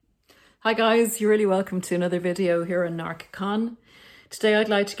Hi guys, you're really welcome to another video here on Narcon. Today I'd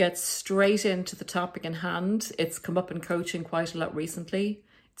like to get straight into the topic in hand. It's come up in coaching quite a lot recently.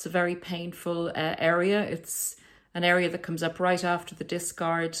 It's a very painful area. It's an area that comes up right after the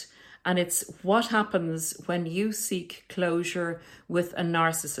discard, and it's what happens when you seek closure with a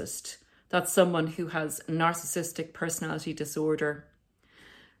narcissist. That's someone who has narcissistic personality disorder.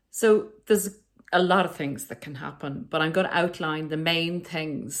 So there's a lot of things that can happen, but I'm going to outline the main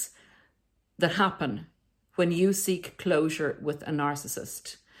things that happen when you seek closure with a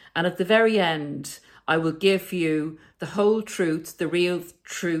narcissist. And at the very end, I will give you the whole truth, the real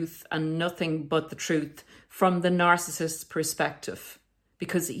truth, and nothing but the truth from the narcissist's perspective,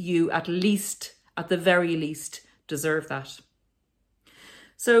 because you at the very least, deserve that.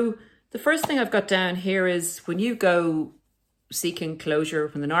 So the first thing I've got down here is when you go seeking closure,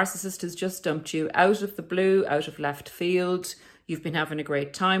 when the narcissist has just dumped you out of the blue, out of left field, you've been having a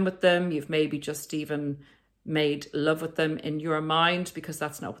great time with them, you've maybe just even made love with them in your mind, because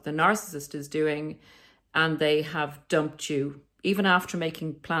that's not what the narcissist is doing, and they have dumped you, even after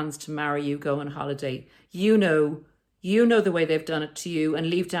making plans to marry you, go on holiday. You know the way they've done it to you, and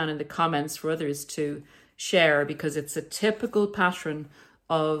leave down in the comments for others to share, because it's a typical pattern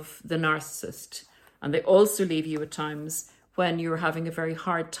of the narcissist. And they also leave you at times when you're having a very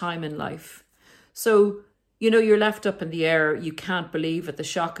hard time in life. So you're left up in the air, you can't believe it, the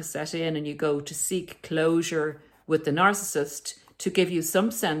shock is set in, and you go to seek closure with the narcissist to give you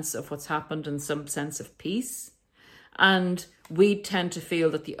some sense of what's happened and some sense of peace. And we tend to feel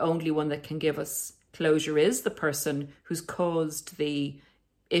that the only one that can give us closure is the person who's caused the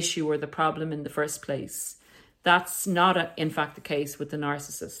issue or the problem in the first place. That's not, in fact, the case with the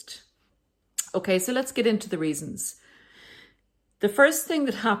narcissist. Okay, so let's get into the reasons. The first thing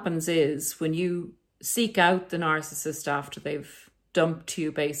that happens is when you seek out the narcissist after they've dumped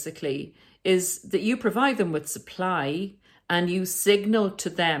you, basically, is that you provide them with supply and you signal to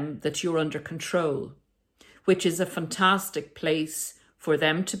them that you're under control, which is a fantastic place for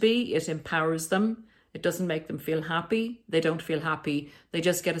them to be. It empowers them. It doesn't make them feel happy. They don't feel happy. They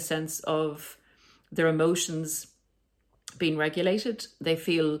just get a sense of their emotions being regulated. They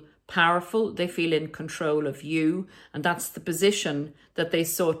feel powerful. They feel in control of you. And that's the position that they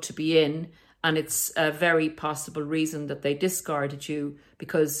sought to be in. And it's a very possible reason that they discarded you,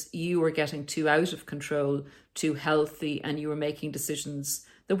 because you were getting too out of control, too healthy, and you were making decisions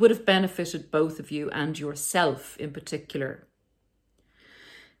that would have benefited both of you and yourself in particular.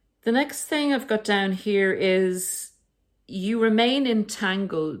 The next thing I've got down here is you remain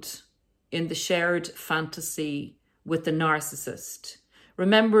entangled in the shared fantasy with the narcissist.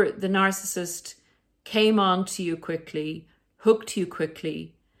 Remember, the narcissist came on to you quickly, hooked you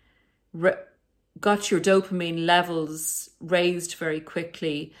quickly, got your dopamine levels raised very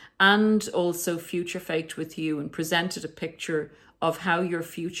quickly, and also future faked with you and presented a picture of how your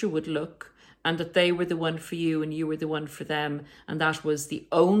future would look, and that they were the one for you and you were the one for them, and that was the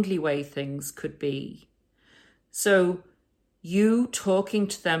only way things could be. So you talking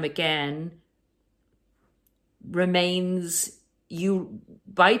to them again you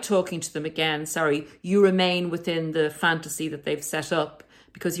remain within the fantasy that they've set up,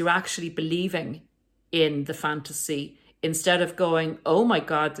 because you're actually believing in the fantasy instead of going, oh my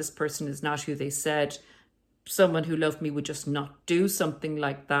God, this person is not who they said. Someone who loved me would just not do something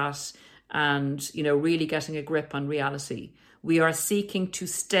like that. And, really getting a grip on reality. We are seeking to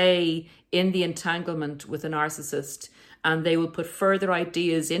stay in the entanglement with a narcissist, and they will put further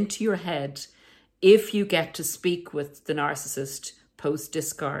ideas into your head if you get to speak with the narcissist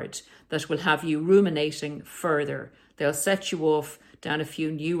post-discard that will have you ruminating further. They'll set you off down a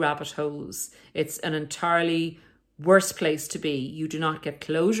few new rabbit holes. It's an entirely worse place to be. You do not get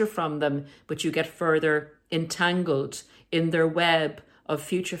closure from them, but you get further entangled in their web of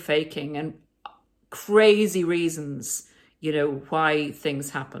future faking and crazy reasons, why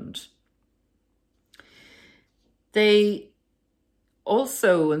things happened. They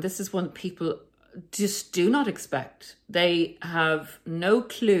also, and this is one people just do not expect, they have no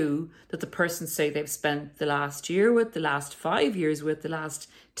clue that the person, say, they've spent the last year with, the last 5 years with, the last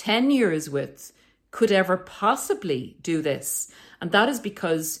 10 years with, could ever possibly do this. And that is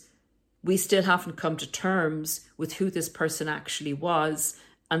because we still haven't come to terms with who this person actually was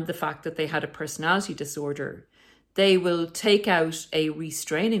and the fact that they had a personality disorder. They will take out a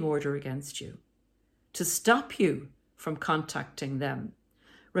restraining order against you to stop you from contacting them.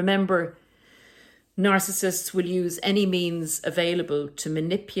 Remember, narcissists will use any means available to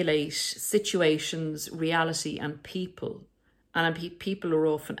manipulate situations, reality, and people. And people are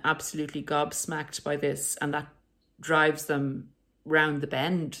often absolutely gobsmacked by this, and that drives them round the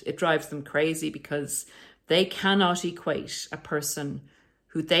bend. It drives them crazy because they cannot equate a person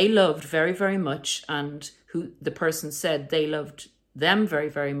who they loved very, very much and who the person said they loved them very,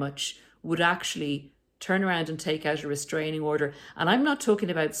 very much would actually turn around and take out a restraining order. And I'm not talking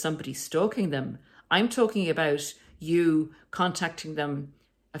about somebody stalking them. I'm talking about you contacting them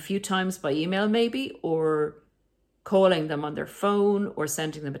a few times by email maybe, or calling them on their phone, or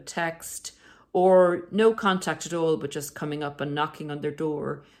sending them a text, or no contact at all, but just coming up and knocking on their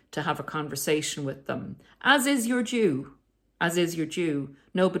door to have a conversation with them, as is your due. As is your due.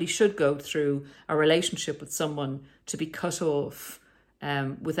 Nobody should go through a relationship with someone to be cut off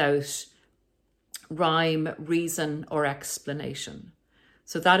without rhyme, reason, or explanation.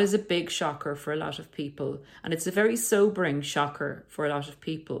 So that is a big shocker for a lot of people. And it's a very sobering shocker for a lot of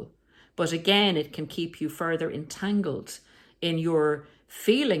people. But again, it can keep you further entangled in your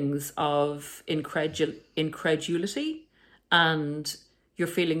feelings of incredulity and your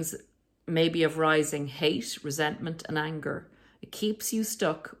feelings maybe of rising hate, resentment, and anger. It keeps you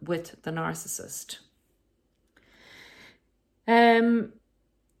stuck with the narcissist.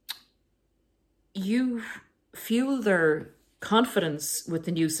 You fuel their confidence with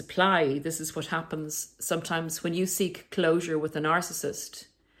the new supply. This is what happens sometimes when you seek closure with a narcissist.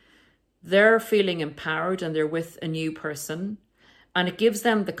 They're feeling empowered and they're with a new person, and it gives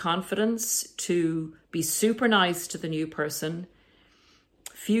them the confidence to be super nice to the new person,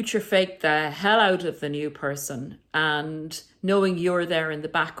 future fake the hell out of the new person, and knowing you're there in the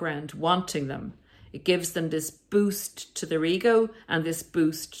background wanting them. It gives them this boost to their ego and this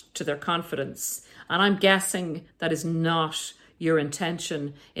boost to their confidence. And I'm guessing that is not your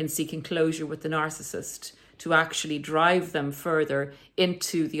intention in seeking closure with the narcissist, to actually drive them further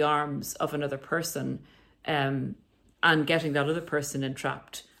into the arms of another person and getting that other person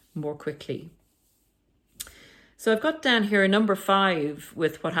entrapped more quickly. So I've got down here number 5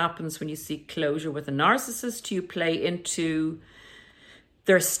 with what happens when you seek closure with a narcissist. You play into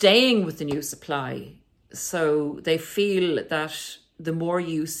they're staying with the new supply. So they feel that the more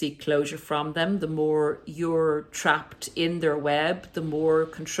you seek closure from them, the more you're trapped in their web, the more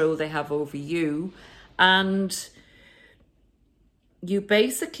control they have over you. And you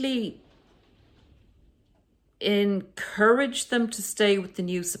basically encourage them to stay with the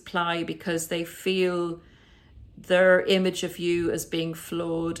new supply because they feel their image of you as being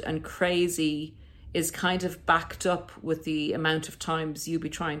flawed and crazy is kind of backed up with the amount of times you be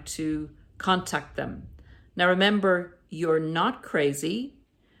trying to contact them. Now remember, you're not crazy.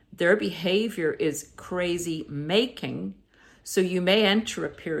 Their behavior is crazy making. So you may enter a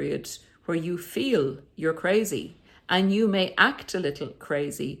period where you feel you're crazy, and you may act a little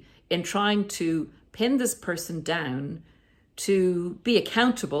crazy in trying to pin this person down, to be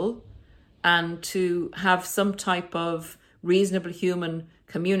accountable and to have some type of reasonable human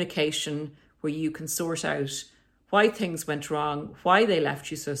communication where you can sort out why things went wrong, why they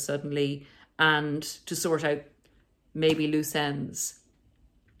left you so suddenly, and to sort out maybe loose ends.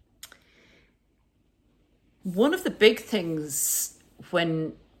 One of the big things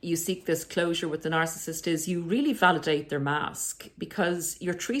when you seek this closure with the narcissist is you really validate their mask, because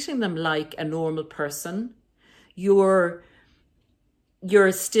you're treating them like a normal person. You're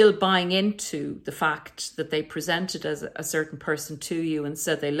still buying into the fact that they presented as a certain person to you and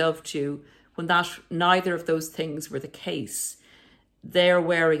said they loved you, when that neither of those things were the case. They're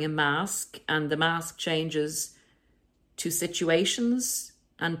wearing a mask, and the mask changes to situations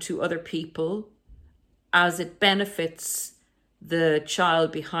and to other people as it benefits the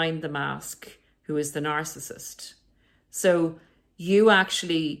child behind the mask, who is the narcissist. So you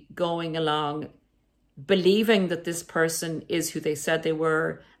actually going along believing that this person is who they said they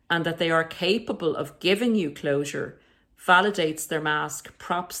were and that they are capable of giving you closure validates their mask,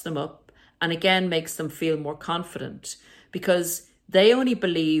 props them up, and again makes them feel more confident, because they only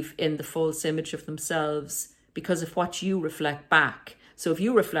believe in the false image of themselves because of what you reflect back. So if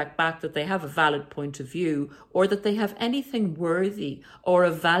you reflect back that they have a valid point of view, or that they have anything worthy or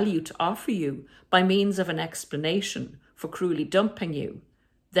of value to offer you by means of an explanation for cruelly dumping you,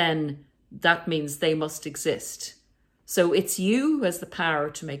 then that means they must exist. So it's you who has the power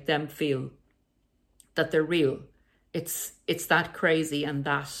to make them feel that they're real. It's that crazy and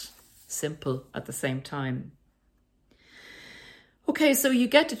that simple at the same time. Okay, so you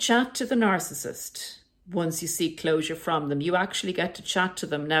get to chat to the narcissist. Once you seek closure from them, you actually get to chat to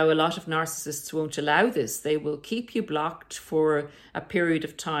them. Now, a lot of narcissists won't allow this. They will keep you blocked for a period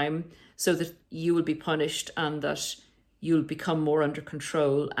of time so that you will be punished and that you'll become more under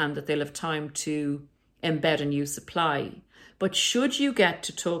control and that they'll have time to embed a new supply. But should you get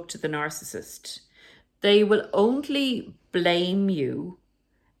to talk to the narcissist, They will only blame you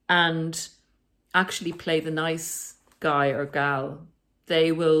and actually play the nice guy or gal.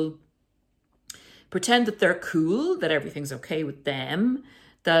 They will pretend that they're cool, that everything's okay with them,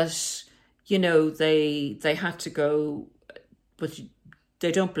 that, you know, they had to go, but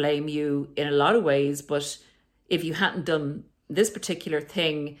they don't blame you in a lot of ways. But if you hadn't done this particular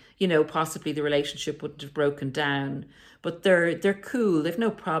thing, you know, possibly the relationship wouldn't have broken down. But they're cool. They've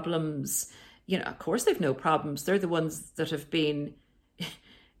no problems. You know, of course they've no problems. They're the ones that have been,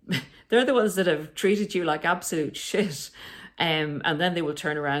 they're the ones that have treated you like absolute shit. And then they will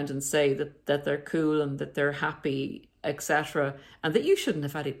turn around and say that they're cool and that they're happy, etc. And that you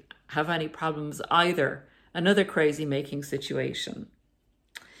shouldn't have any problems either. Another crazy making situation.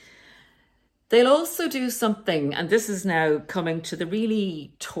 They'll also do something, and this is now coming to the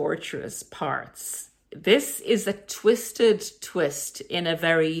really torturous parts. This is a twisted twist in a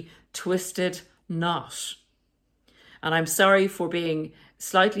very twisted knot. And I'm sorry for being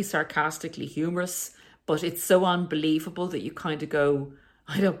slightly sarcastically humorous, but it's so unbelievable that you kind of go,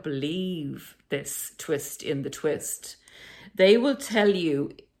 I don't believe this twist in the twist. They will tell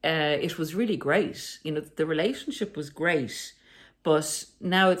you it was really great. You know, the relationship was great, but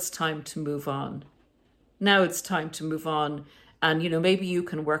now it's time to move on. Now it's time to move on. And, you know, maybe you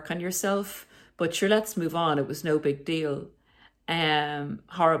can work on yourself, but sure, let's move on. It was no big deal.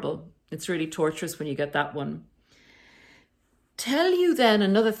 Horrible. It's really torturous when you get that one. Tell you then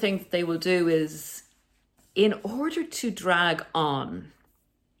another thing that they will do is, in order to drag on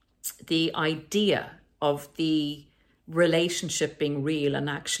the idea of the relationship being real and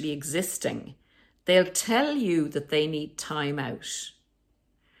actually existing, they'll tell you that they need time out.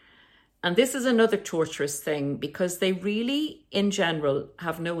 And this is another torturous thing, because they really, in general,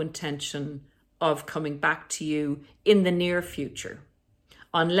 have no intention of coming back to you in the near future,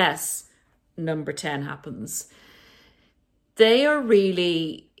 unless number 10 happens. They are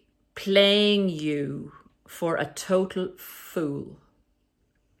really playing you for a total fool.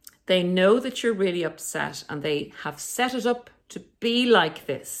 They know that you're really upset and they have set it up to be like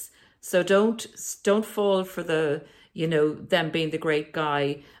this. So don't fall for the, you know, them being the great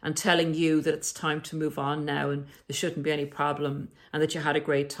guy and telling you that it's time to move on now and there shouldn't be any problem and that you had a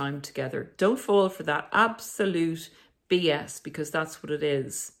great time together. Don't fall for that absolute BS, because that's what it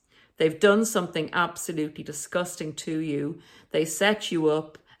is. They've done something absolutely disgusting to you. They set you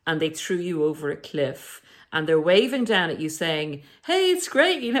up and they threw you over a cliff. And they're waving down at you saying, hey, it's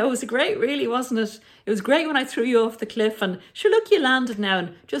great. You know, it was great, really, wasn't it? It was great when I threw you off the cliff. And sure, look, you landed now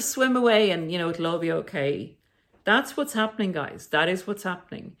and just swim away and, you know, it'll all be okay. That's what's happening, guys. That is what's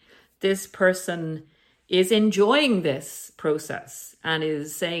happening. This person is enjoying this process and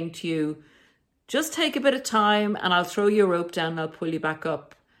is saying to you, just take a bit of time and I'll throw you a rope down and I'll pull you back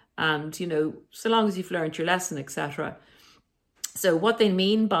up. And, you know, so long as you've learned your lesson, etc. So what they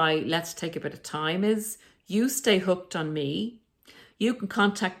mean by let's take a bit of time is, you stay hooked on me. You can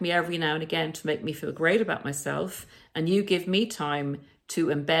contact me every now and again to make me feel great about myself. And you give me time to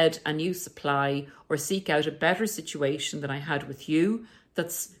embed a new supply or seek out a better situation than I had with you,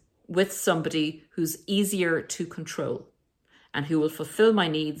 that's with somebody who's easier to control and who will fulfill my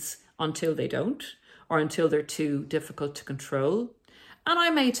needs until they don't, or until they're too difficult to control. And I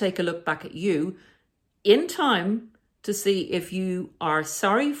may take a look back at you in time to see if you are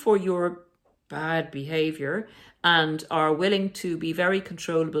sorry for your bad behavior and are willing to be very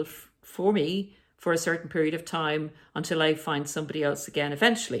controllable for me for a certain period of time until I find somebody else again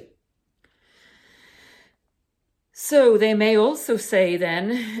eventually. So they may also say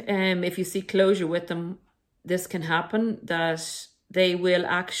then, if you see closure with them, this can happen, that they will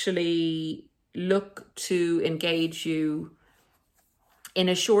actually look to engage you in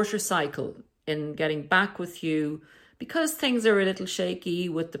a shorter cycle in getting back with you, because things are a little shaky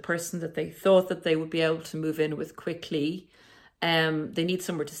with the person that they thought that they would be able to move in with quickly. They need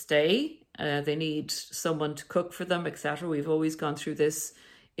somewhere to stay. They need someone to cook for them, etc. We've always gone through this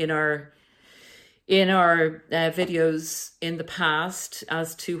in our videos in the past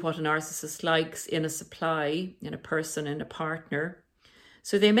as to what a narcissist likes in a supply, in a person, in a partner.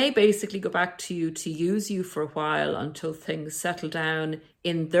 So they may basically go back to you to use you for a while until things settle down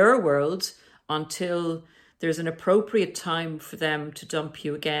in their world, until there's an appropriate time for them to dump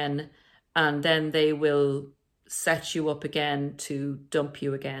you again, and then they will set you up again to dump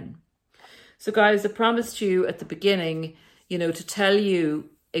you again. So guys, I promised you at the beginning, you know, to tell you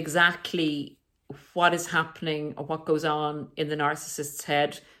exactly what is happening or what goes on in the narcissist's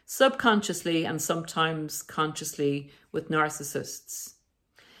head, subconsciously and sometimes consciously with narcissists.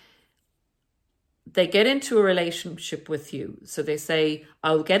 They get into a relationship with you. So they say,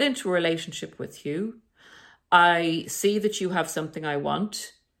 I'll get into a relationship with you. I see that you have something I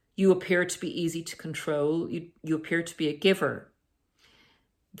want. You appear to be easy to control. You appear to be a giver.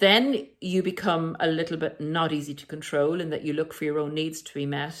 Then you become a little bit not easy to control in that you look for your own needs to be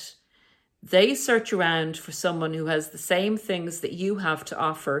met. They search around for someone who has the same things that you have to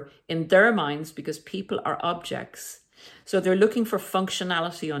offer in their minds, because people are objects. So they're looking for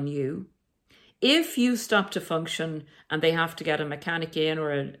functionality on you. If you stop to function and they have to get a mechanic in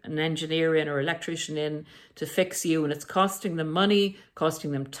or an engineer in or electrician in to fix you, and it's costing them money,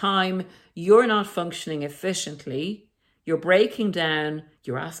 costing them time, you're not functioning efficiently, you're breaking down,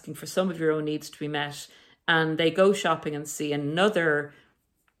 you're asking for some of your own needs to be met, and they go shopping and see another,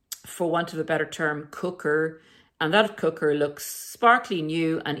 for want of a better term, cooker, and that cooker looks sparkly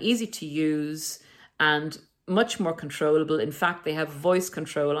new and easy to use and much more controllable. In fact, they have voice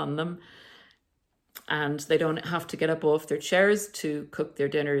control on them, and they don't have to get up off their chairs to cook their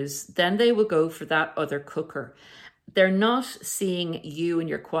dinners. Then they will go for that other cooker. They're not seeing you and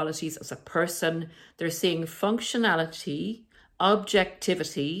your qualities as a person. They're seeing functionality,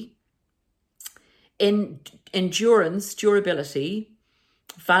 objectivity, endurance, durability,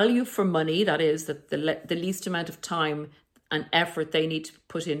 value for money, that is, that the least amount of time and effort they need to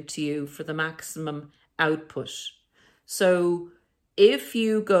put into you for the maximum output. So if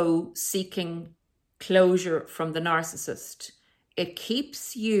you go seeking closure from the narcissist, it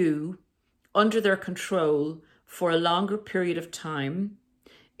keeps you under their control for a longer period of time.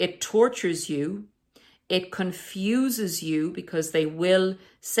 It tortures you. It confuses you, because they will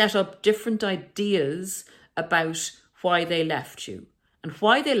set up different ideas about why they left you. And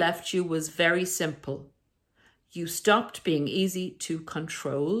why they left you was very simple. You stopped being easy to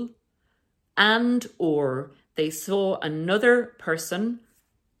control, and or they saw another person,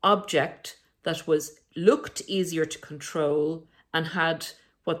 object, that looked easier to control and had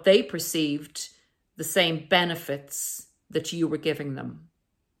what they perceived the same benefits that you were giving them.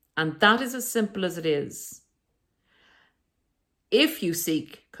 And that is as simple as it is. If you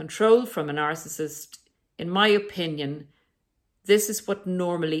seek control from a narcissist, in my opinion, this is what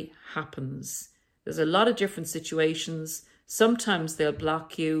normally happens. There's a lot of different situations. Sometimes they'll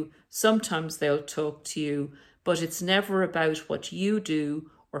block you, sometimes they'll talk to you, but it's never about what you do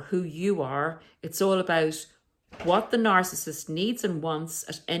or who you are. It's all about what the narcissist needs and wants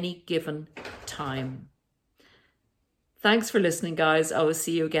at any given time. Thanks for listening, guys. I will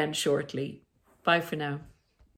see you again shortly. Bye for now.